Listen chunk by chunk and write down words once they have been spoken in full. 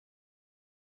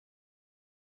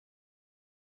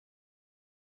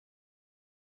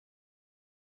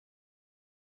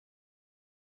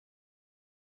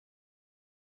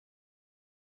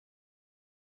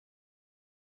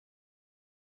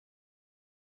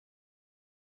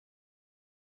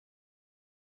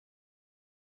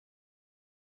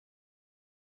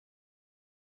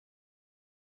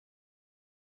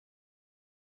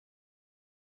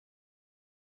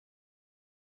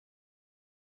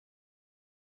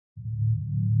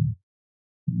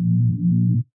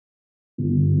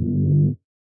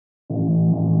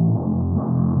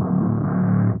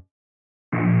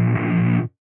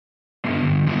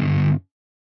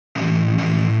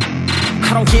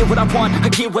get what I want, I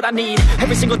get what I need.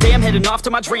 Every single day I'm heading off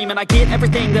to my dream, and I get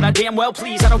everything that I damn well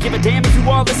please. I don't give a damn if you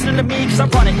all listening to me, cause I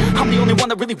run it. I'm the only one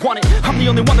that really want it, I'm the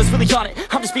only one that's really on it.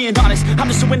 I'm just being honest, I'm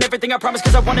just doing everything I promise,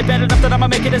 cause I want it bad enough that I'ma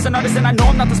make it as an artist. And I know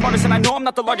I'm not the smartest, and I know I'm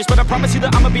not the largest, but I promise you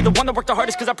that I'ma be the one that worked the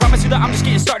hardest, cause I promise you that I'm just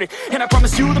getting started. And I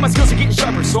promise you that my skills are getting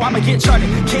sharper, so I'ma get charted.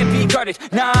 Can't be guarded,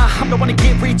 nah, I'm the one to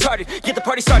get retarded. Get the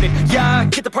party started, yeah,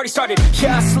 get the party started,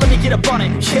 yeah, so let me get up on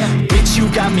it, yeah. Bitch, you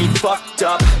got me fucked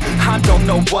up, I don't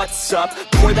know what's up.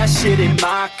 Pour that shit in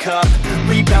my cup,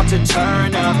 we bout to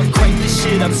turn up. Crank this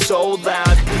shit up so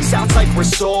loud, sounds like we're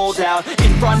sold out.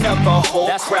 In front of a whole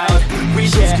crowd, we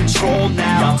lose control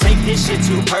now. Y'all take this shit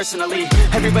too personally,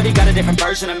 everybody got a different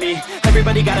version of me.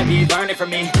 Everybody gotta be learning from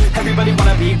me, everybody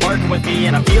wanna be working with me.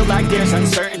 And I feel like there's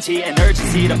uncertainty and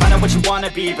urgency to find out what you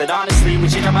wanna be. But honestly, we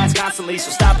change our minds constantly,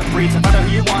 so stop and breathe to find out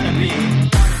who you wanna be.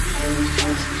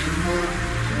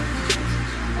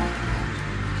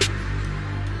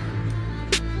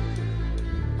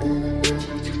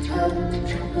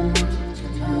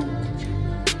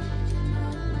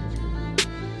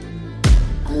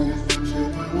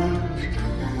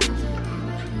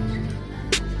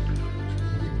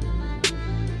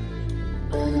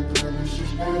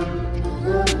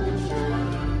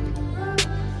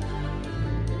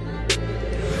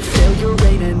 Failure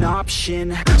ain't an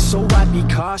option, so I'd be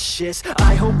cautious.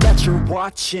 I hope that you're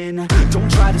watching,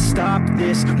 don't try to stop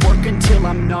this. Work until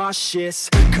I'm nauseous,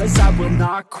 cause I will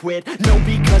not quit. No,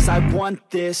 because I want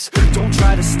this, don't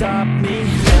try to stop me.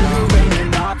 Failure ain't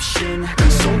an option,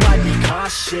 so I'd be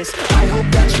cautious. I hope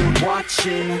that you're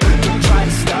watching, don't try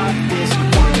to stop this.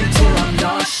 Work until I'm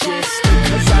nauseous,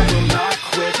 cause I will not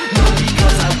quit. No,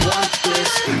 because I want this,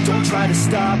 don't try to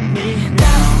stop me now.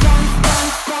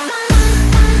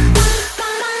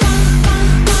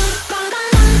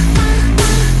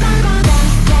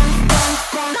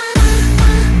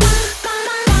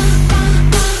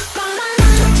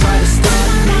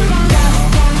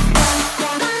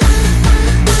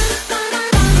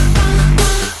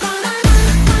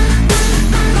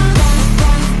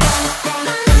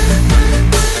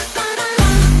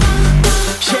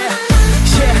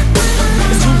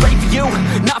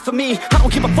 I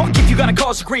don't give a fuck if you got a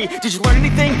college degree. Did you learn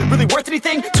anything? Really worth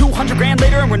anything? 200 grand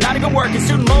later and we're not even working.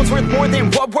 Student loans worth more than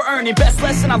what we're earning. Best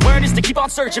lesson I learned is to keep on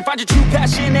searching. Find your true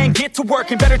passion and get to work.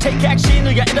 And better take action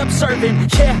or you end up serving.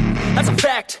 Yeah, that's a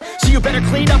fact. So you better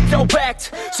clean up your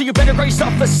act. So you better grab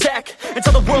yourself a sack and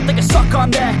tell the world they can suck on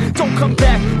that. Don't come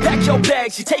back, pack your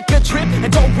bags. You take a trip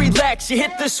and don't relax. You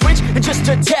hit the switch and just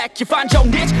attack. You find your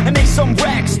niche and make some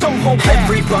racks. Don't hold back.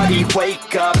 Everybody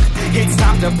wake up, it's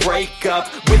time to break up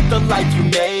with the life you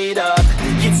made up.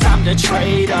 It's time to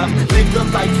trade up, live the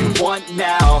life you want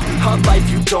now, a life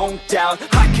you don't doubt.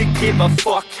 I could give a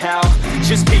fuck how,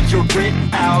 just figure it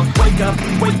out.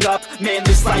 Wake up, man,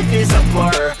 this life is a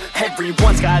blur.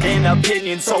 Everyone's got an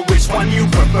opinion, so which one you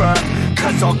prefer?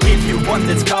 Cause I'll give you one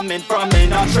that's coming from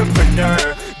an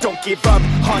entrepreneur. Don't give up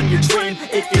on your dream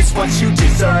if it's what you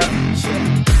deserve.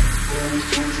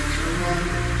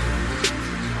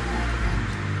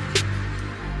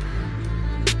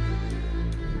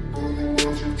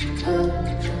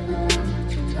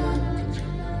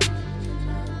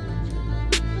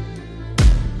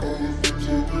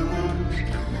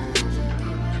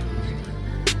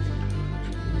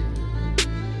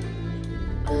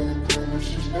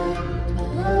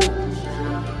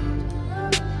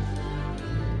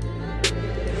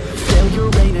 Failure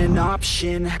ain't an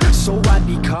option, so I'd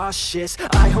be cautious.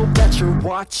 I hope that you're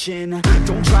watching,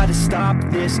 don't try to stop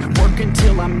this. Work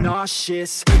until I'm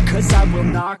nauseous, cause I will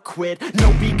not quit.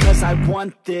 No, because I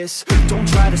want this, don't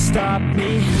try to stop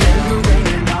me. Failure ain't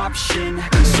an option,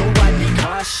 so I'd be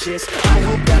cautious. I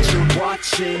hope that you're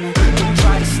watching, don't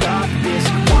try to stop this.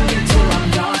 Work until I'm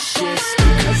nauseous.